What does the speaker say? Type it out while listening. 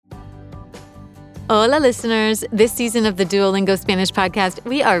Hola, listeners. This season of the Duolingo Spanish podcast,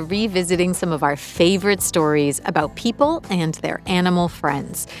 we are revisiting some of our favorite stories about people and their animal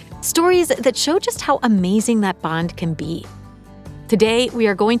friends. Stories that show just how amazing that bond can be. Today, we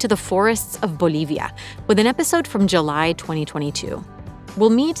are going to the forests of Bolivia with an episode from July 2022.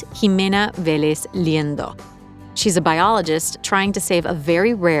 We'll meet Jimena Vélez Liendo. She's a biologist trying to save a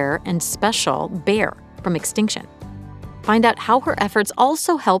very rare and special bear from extinction. Find out how her efforts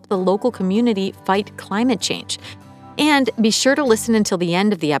also help the local community fight climate change. And be sure to listen until the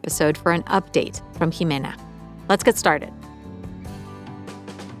end of the episode for an update from Jimena. Let's get started.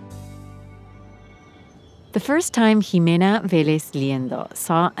 The first time Jimena Vélez Liendo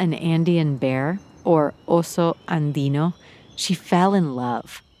saw an Andean bear, or oso andino, she fell in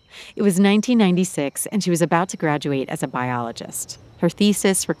love. It was 1996, and she was about to graduate as a biologist. Her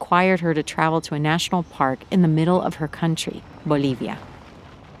thesis required her to travel to a national park in the middle of her country, Bolivia.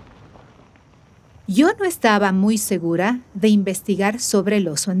 Yo no estaba muy segura de investigar sobre el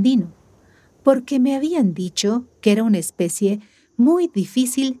oso andino, porque me habían dicho que era una especie muy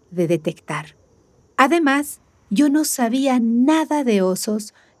difícil de detectar. Además, yo no sabía nada de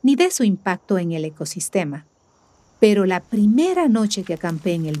osos ni de su impacto en el ecosistema. Pero la primera noche que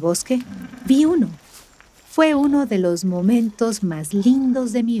acampé en el bosque, vi uno. Fue uno de los momentos más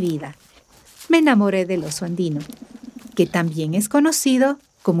lindos de mi vida. Me enamoré del oso andino, que también es conocido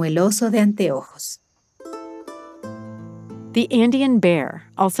como el oso de anteojos. The Andean bear,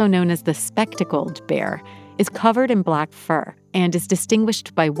 also known as the spectacled bear, is covered in black fur and is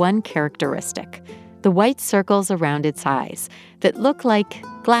distinguished by one characteristic, the white circles around its eyes that look like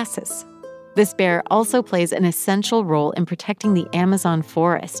glasses. This bear also plays an essential role in protecting the Amazon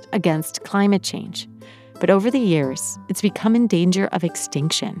forest against climate change. But over the years, it's become in danger of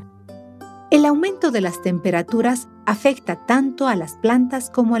extinction. El aumento de las temperaturas afecta tanto a las plantas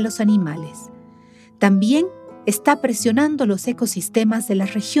como a los animales. También está presionando los ecosistemas de la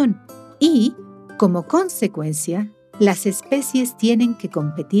región y, como consecuencia, las especies tienen que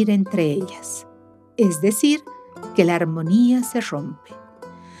competir entre ellas. Es decir, que la armonía se rompe.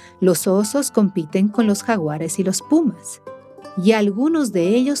 Los osos compiten con los jaguares y los pumas, y algunos de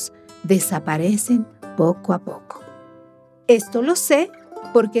ellos desaparecen poco a poco. Esto lo sé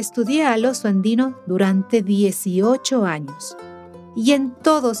porque estudié al oso andino durante 18 años, y en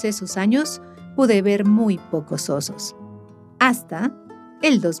todos esos años pude ver muy pocos osos, hasta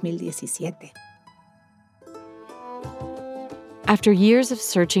el 2017. After years of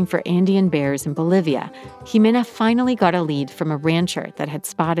searching for Andean bears in Bolivia, Jimena finally got a lead from a rancher that had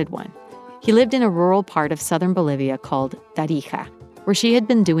spotted one. He lived in a rural part of southern Bolivia called Tarija, where she had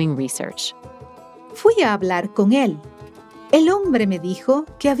been doing research. Fui a hablar con él. El hombre me dijo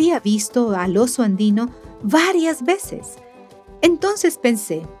que había visto al oso andino varias veces. Entonces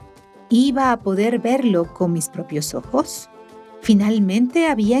pensé, ¿iba a poder verlo con mis propios ojos? ¿Finalmente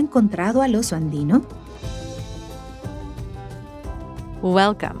había encontrado al oso andino?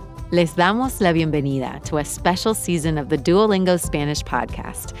 Welcome. Les damos la bienvenida to a special season of the Duolingo Spanish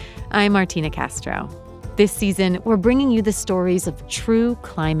podcast. I'm Martina Castro. This season, we're bringing you the stories of true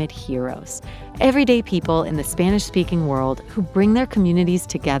climate heroes, everyday people in the Spanish-speaking world who bring their communities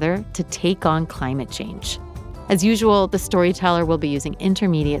together to take on climate change. As usual, the storyteller will be using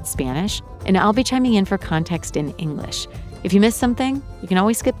intermediate Spanish, and I'll be chiming in for context in English. If you missed something, you can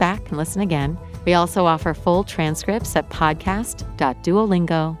always skip back and listen again. We also offer full transcripts at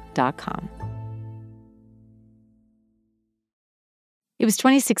podcast.duolingo.com. It was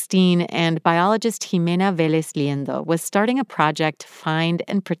 2016, and biologist Jimena Vélez Liendo was starting a project to find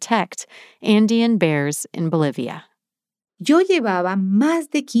and protect Andean bears in Bolivia. Yo llevaba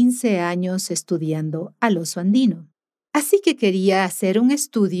más de 15 años estudiando al oso andino, así que quería hacer un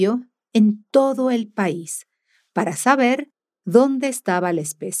estudio en todo el país para saber dónde estaba la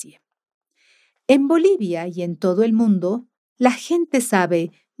especie. En Bolivia y en todo el mundo, la gente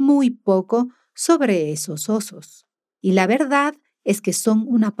sabe muy poco sobre esos osos, y la verdad es que son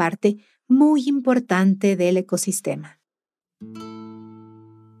una parte muy importante del ecosistema.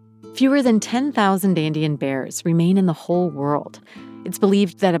 Fewer than 10,000 Andean bears remain in the whole world. It's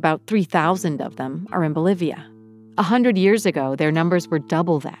believed that about 3,000 of them are in Bolivia. 100 years ago, their numbers were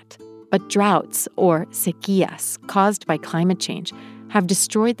double that. But droughts, or sequías, caused by climate change, have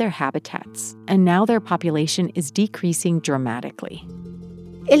destroyed their habitats, and now their population is decreasing dramatically.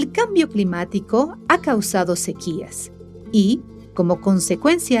 El cambio climático ha causado sequías y, como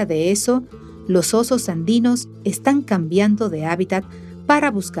consecuencia de eso, los osos andinos están cambiando de hábitat para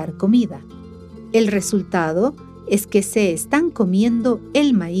buscar comida. El resultado es que se están comiendo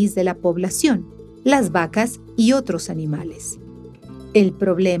el maíz de la población, las vacas y otros animales. El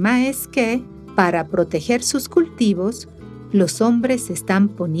problema es que, Para proteger sus cultivos, los hombres se están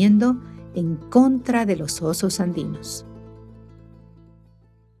poniendo en contra de los osos andinos.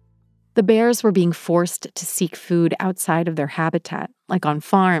 The bears were being forced to seek food outside of their habitat, like on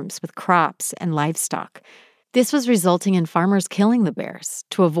farms with crops and livestock. This was resulting in farmers killing the bears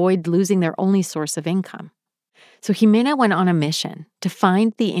to avoid losing their only source of income. So Jimena went on a mission to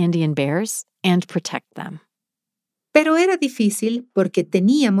find the Andean bears and protect them. Pero era difícil porque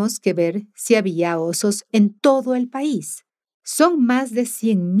teníamos que ver si había osos en todo el país. Son más de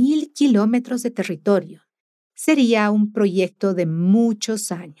 100,000 kilómetros de territorio. Sería un proyecto de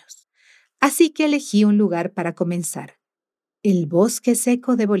muchos años. Así que elegí un lugar para comenzar: el bosque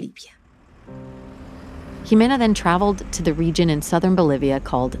seco de Bolivia. Jimena then traveled to the region in southern Bolivia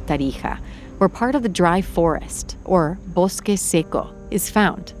called Tarija, where part of the dry forest, or bosque seco, is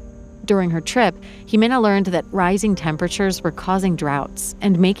found. During her trip, Jimena learned that rising temperatures were causing droughts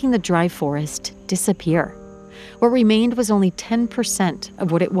and making the dry forest disappear. What remained was only 10%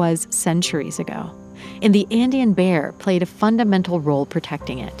 of what it was centuries ago, and the Andean bear played a fundamental role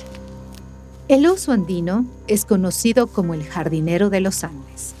protecting it. El oso andino es conocido como el jardinero de los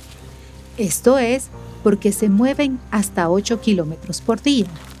Andes. Esto es porque se mueven hasta 8 kilómetros por día.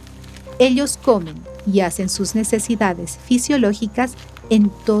 Ellos comen y hacen sus necesidades fisiológicas en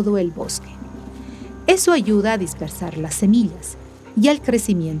todo el bosque. Eso ayuda a dispersar las semillas y al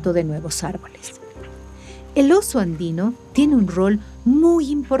crecimiento de nuevos árboles. El oso andino tiene un rol muy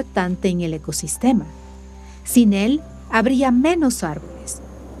importante en el ecosistema. Sin él, habría menos árboles,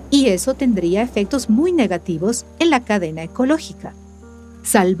 y eso tendría efectos muy negativos en la cadena ecológica.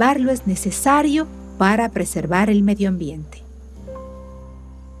 Salvarlo es necesario para preservar el medio ambiente.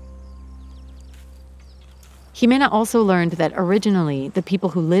 Jimena also learned that originally the people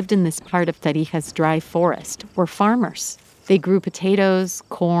who lived in this part of Tarija's dry forest were farmers. They grew potatoes,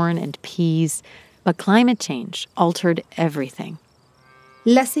 corn, and peas, but climate change altered everything.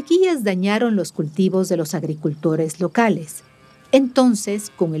 Las sequías dañaron los cultivos de los agricultores locales. Entonces,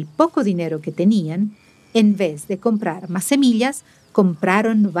 con el poco dinero que tenían, en vez de comprar más semillas,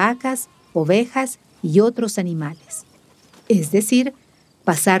 compraron vacas, ovejas y otros animales. Es decir,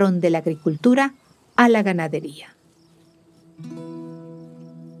 pasaron de la agricultura a la ganadería.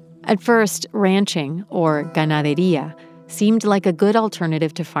 At first, ranching, or ganadería, seemed like a good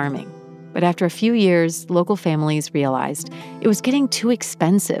alternative to farming. But after a few years, local families realized it was getting too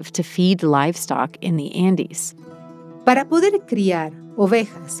expensive to feed livestock in the Andes. Para poder criar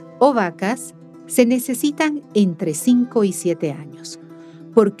ovejas o vacas, se necesitan entre 5 y 7 años,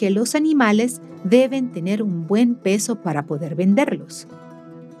 porque los animales deben tener un buen peso para poder venderlos.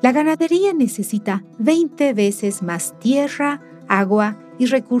 La ganadería necesita 20 veces más tierra, agua y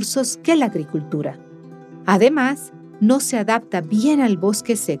recursos que la agricultura. Además, no se adapta bien al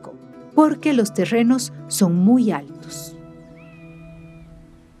bosque seco, porque los terrenos son muy altos.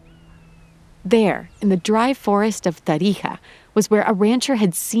 There, in the dry forest of Tarija, was where a rancher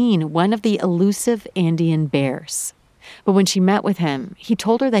had seen one of the elusive Andean bears. But when she met with him, he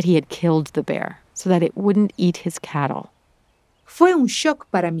told her that he had killed the bear so that it wouldn't eat his cattle. Fue un shock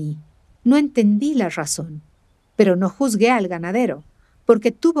para mí. No entendí la razón, pero no juzgué al ganadero,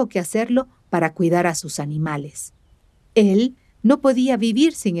 porque tuvo que hacerlo para cuidar a sus animales. Él no podía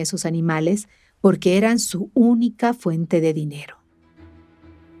vivir sin esos animales porque eran su única fuente de dinero.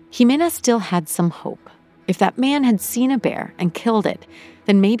 Jimena still had some hope. If that man had seen a bear and killed it,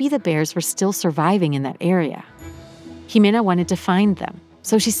 then maybe the bears were still surviving in that area. Jimena wanted to find them,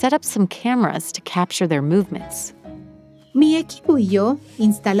 so she set up some cameras to capture their movements. Mi equipo y yo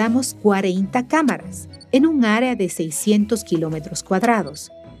instalamos 40 cámaras en un área de 600 kilómetros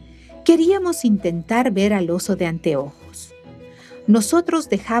cuadrados. Queríamos intentar ver al oso de anteojos. Nosotros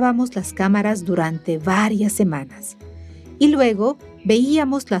dejábamos las cámaras durante varias semanas y luego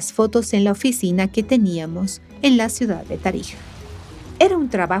veíamos las fotos en la oficina que teníamos en la ciudad de Tarija. Era un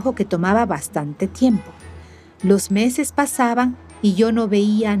trabajo que tomaba bastante tiempo. Los meses pasaban y yo no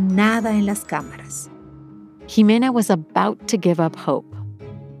veía nada en las cámaras. Jimena was about to give up hope.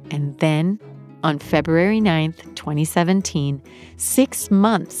 And then, on February 9th, 2017, 6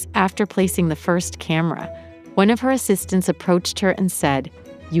 months after placing the first camera, one of her assistants approached her and said,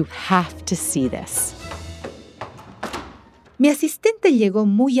 "You have to see this." Mi asistente llegó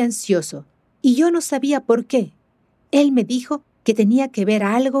muy ansioso y yo no sabía por qué. Él me dijo que tenía que ver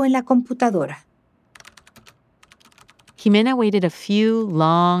algo en la computadora. Jimena waited a few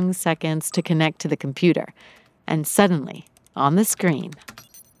long seconds to connect to the computer, and suddenly, on the screen,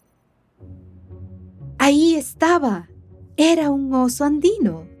 Ahí estaba. Era un oso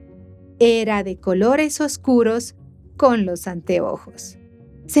andino. Era de colores oscuros con los anteojos.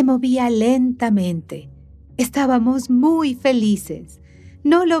 Se movía lentamente. Estábamos muy felices.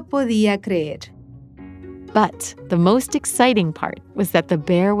 No lo podía creer. But the most exciting part was that the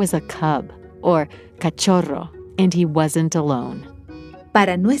bear was a cub, or cachorro, and he wasn't alone.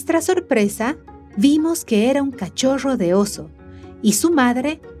 Para nuestra sorpresa, vimos que era un cachorro de oso y su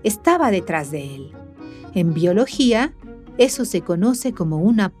madre estaba detrás de él. En biología, eso se conoce como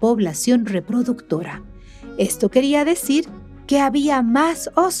una población reproductora. Esto quería decir que había más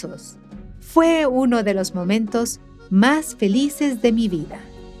osos. Fue uno de los momentos más felices de mi vida.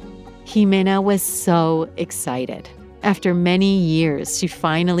 Jimena was so excited. After many years, she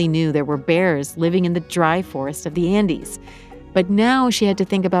finally knew there were bears living in the dry forest of the Andes. But now she had to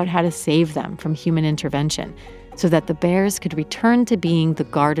think about how to save them from human intervention so that the bears could return to being the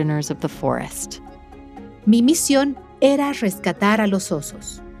gardeners of the forest. Mi misión era rescatar a los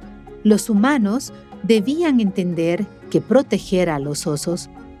osos. Los humanos debían entender que proteger a los osos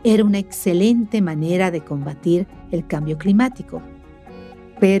era una excelente manera de combatir el cambio climático.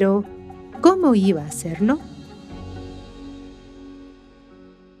 Pero, ¿cómo iba a hacerlo?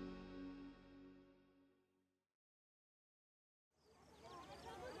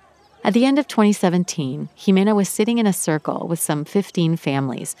 At the end of 2017, Jimena was sitting in a circle with some 15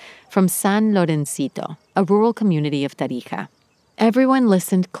 families from San Lorencito, a rural community of Tarija. Everyone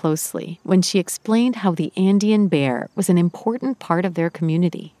listened closely when she explained how the Andean bear was an important part of their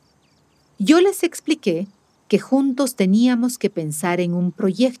community. Yo les expliqué que juntos teníamos que pensar en un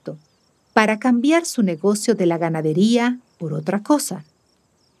proyecto para cambiar su negocio de la ganadería por otra cosa.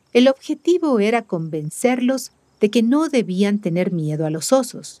 El objetivo era convencerlos de que no debían tener miedo a los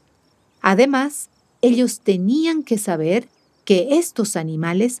osos. Además, ellos tenían que saber que estos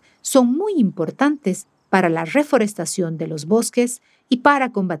animales son muy importantes para la reforestación de los bosques y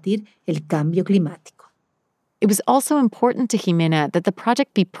para combatir el cambio climático. It was also important to Jimena that the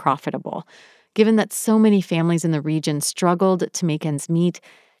project be profitable. Given that so many families in the region struggled to make ends meet,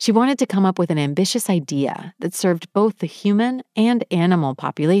 she wanted to come up with an ambitious idea that served both the human and animal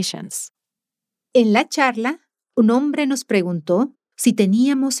populations. En la charla, un hombre nos preguntó si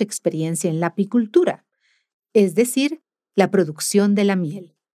teníamos experiencia en la apicultura, es decir, la producción de la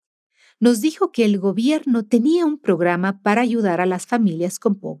miel. Nos dijo que el gobierno tenía un programa para ayudar a las familias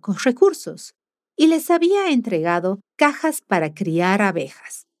con pocos recursos y les había entregado cajas para criar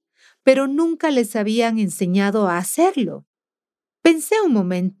abejas, pero nunca les habían enseñado a hacerlo. Pensé un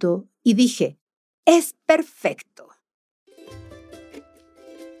momento y dije, ¡es perfecto!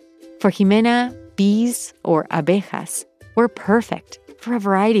 For Jimena, bees, or abejas, were perfect for a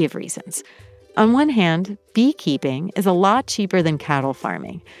variety of reasons. On one hand, beekeeping is a lot cheaper than cattle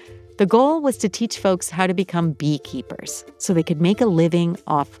farming. The goal was to teach folks how to become beekeepers so they could make a living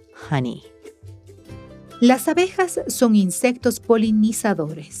off honey. Las abejas son insectos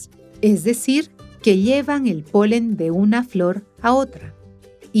polinizadores, es decir, que llevan el polen de una flor a otra.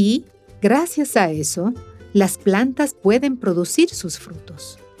 Y, gracias a eso, las plantas pueden producir sus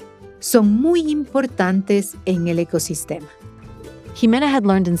frutos. Son muy importantes en el ecosistema. Jimena had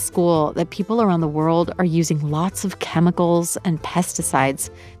learned in school that people around the world are using lots of chemicals and pesticides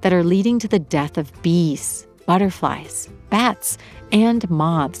that are leading to the death of bees, butterflies, bats, and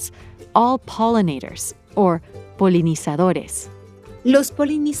moths, all pollinators, or polinizadores. Los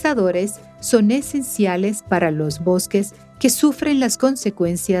polinizadores son esenciales para los bosques que sufren las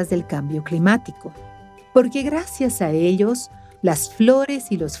consecuencias del cambio climático, porque gracias a ellos, las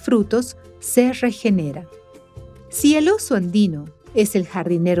flores y los frutos se regeneran. Si el oso andino es el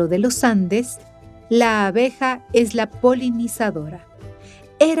jardinero de los Andes, la abeja es la polinizadora.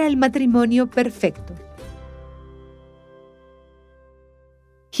 Era el matrimonio perfecto.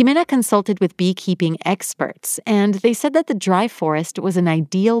 Jimena consulted with beekeeping experts, and they said that the dry forest was an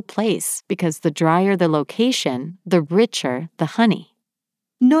ideal place because the drier the location, the richer the honey.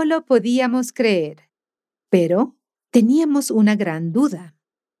 No lo podíamos creer, pero teníamos una gran duda.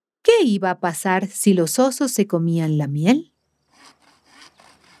 ¿Qué iba a pasar si los osos se comían la miel?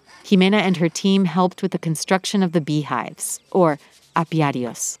 Jimena and her team helped with the construction of the beehives, or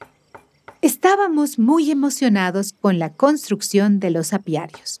apiarios. Estábamos muy emocionados con la construcción de los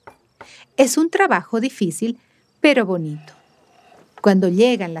apiarios. Es un trabajo difícil, pero bonito. Cuando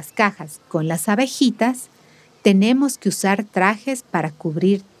llegan las cajas con las abejitas, tenemos que usar trajes para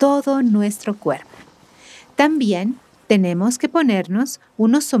cubrir todo nuestro cuerpo. También tenemos que ponernos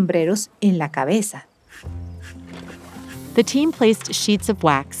unos sombreros en la cabeza. The team placed sheets of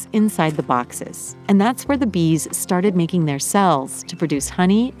wax inside the boxes, and that's where the bees started making their cells to produce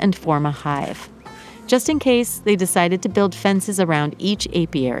honey and form a hive. Just in case, they decided to build fences around each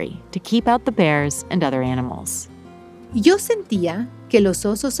apiary to keep out the bears and other animals. Yo sentía que los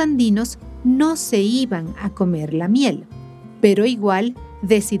osos andinos no se iban a comer la miel, pero igual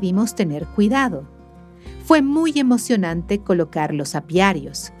decidimos tener cuidado. Fue muy emocionante colocar los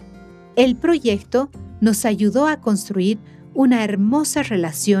apiarios. El proyecto nos ayudó a construir una hermosa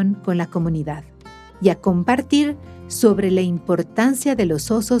relación con la comunidad y a compartir sobre la importancia de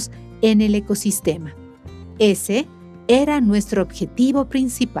los osos en el ecosistema. Ese era nuestro objetivo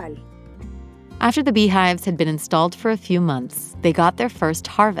principal. After the beehives had been installed for a few months, they got their first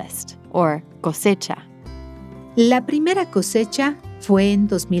harvest, or cosecha. La primera cosecha fue en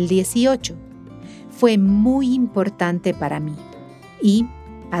 2018. Fue muy importante para mí y,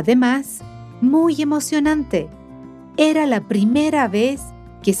 además, muy emocionante. Era la primera vez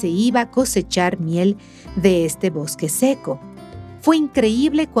que se iba a cosechar miel de este bosque seco. Fue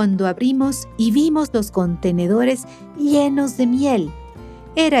increíble cuando abrimos y vimos los contenedores llenos de miel.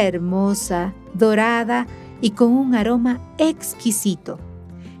 Era hermosa, dorada y con un aroma exquisito.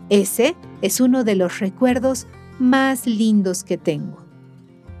 Ese es uno de los recuerdos más lindos que tengo.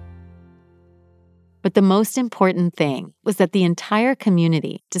 But the most important thing was that the entire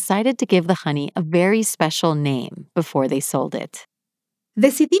community decided to give the honey a very special name before they sold it.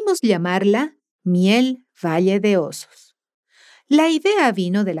 Decidimos llamarla Miel Valle de Osos. La idea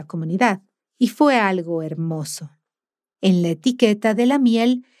vino de la comunidad y fue algo hermoso. En la etiqueta de la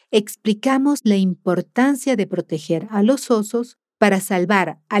miel explicamos la importancia de proteger a los osos para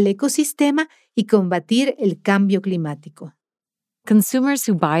salvar al ecosistema y combatir el cambio climático. Consumers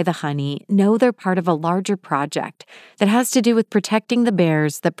who buy the honey know they're part of a larger project that has to do with protecting the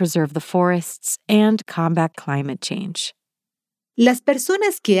bears that preserve the forests and combat climate change. Las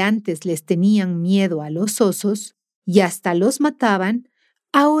personas que antes les tenían miedo a los osos y hasta los mataban,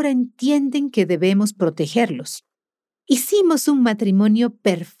 ahora entienden que debemos protegerlos. Hicimos un matrimonio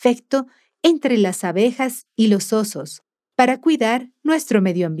perfecto entre las abejas y los osos para cuidar nuestro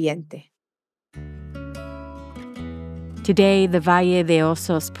medio ambiente. Today, the Valle de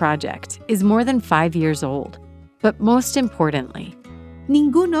Osos project is more than 5 years old. But most importantly,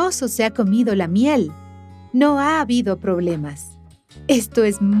 ningún oso se ha comido la miel. No ha habido problemas. Esto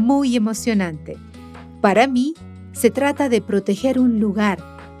es muy emocionante. Para mí, se trata de proteger un lugar,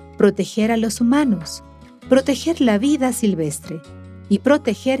 proteger a los humanos, proteger la vida silvestre y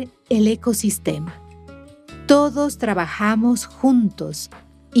proteger el ecosistema. Todos trabajamos juntos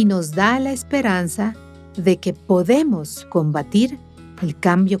y nos da la esperanza de que podemos combatir el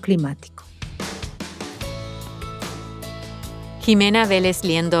cambio climático. Jimena Vélez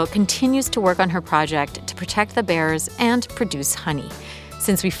Liendo continues to work on her project to protect the bears and produce honey.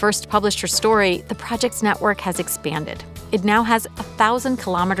 Since we first published her story, the project's network has expanded. It now has 1,000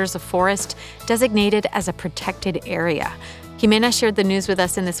 kilometers of forest designated as a protected area. Jimena shared the news with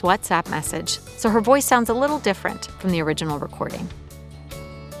us in this WhatsApp message, so her voice sounds a little different from the original recording.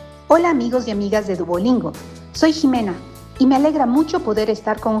 Hola amigos y amigas de Duolingo, soy Jimena y me alegra mucho poder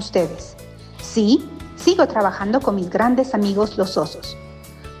estar con ustedes. Sí, sigo trabajando con mis grandes amigos los osos.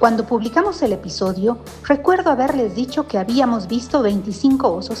 Cuando publicamos el episodio, recuerdo haberles dicho que habíamos visto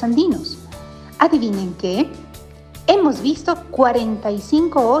 25 osos andinos. ¿Adivinen qué? Hemos visto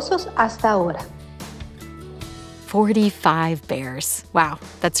 45 osos hasta ahora. 45 bears. Wow,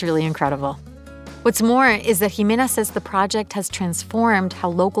 that's really incredible. What's more is that Jimena says the project has transformed how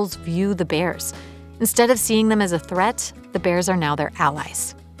locals view the bears. Instead of seeing them as a threat, the bears are now their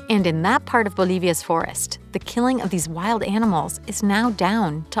allies. And in that part of Bolivia's forest, the killing of these wild animals is now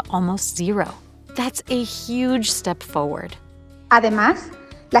down to almost zero. That's a huge step forward. Además,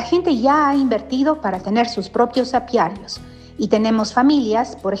 la gente ya ha invertido para tener sus propios apiarios. Y tenemos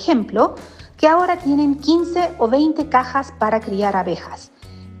familias, por ejemplo, que ahora tienen 15 o 20 cajas para criar abejas.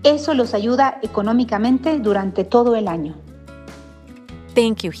 Eso los ayuda económicamente durante todo el año.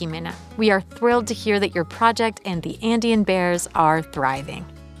 Thank you, Jimena. We are thrilled to hear that your project and the Andean bears are thriving.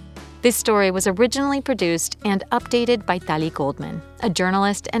 This story was originally produced and updated by Tali Goldman, a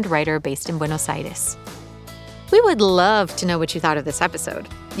journalist and writer based in Buenos Aires. We would love to know what you thought of this episode.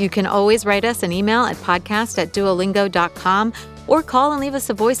 You can always write us an email at podcast@duolingo.com or call and leave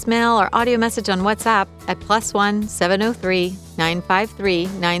us a voicemail or audio message on WhatsApp at +1 703 953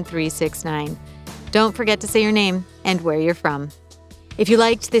 9369. Don't forget to say your name and where you're from. If you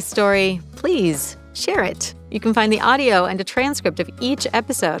liked this story, please share it. You can find the audio and a transcript of each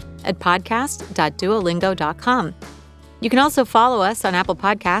episode at podcast.duolingo.com. You can also follow us on Apple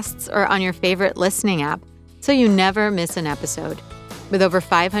Podcasts or on your favorite listening app so you never miss an episode. With over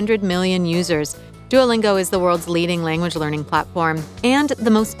 500 million users, Duolingo is the world's leading language learning platform and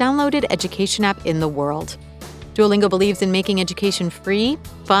the most downloaded education app in the world. Duolingo believes in making education free,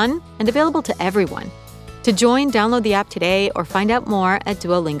 fun, and available to everyone. To join, download the app today or find out more at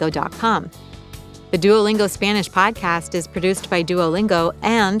Duolingo.com. The Duolingo Spanish podcast is produced by Duolingo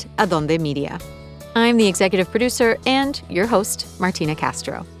and Adonde Media. I'm the executive producer and your host, Martina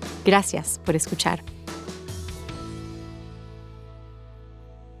Castro. Gracias por escuchar.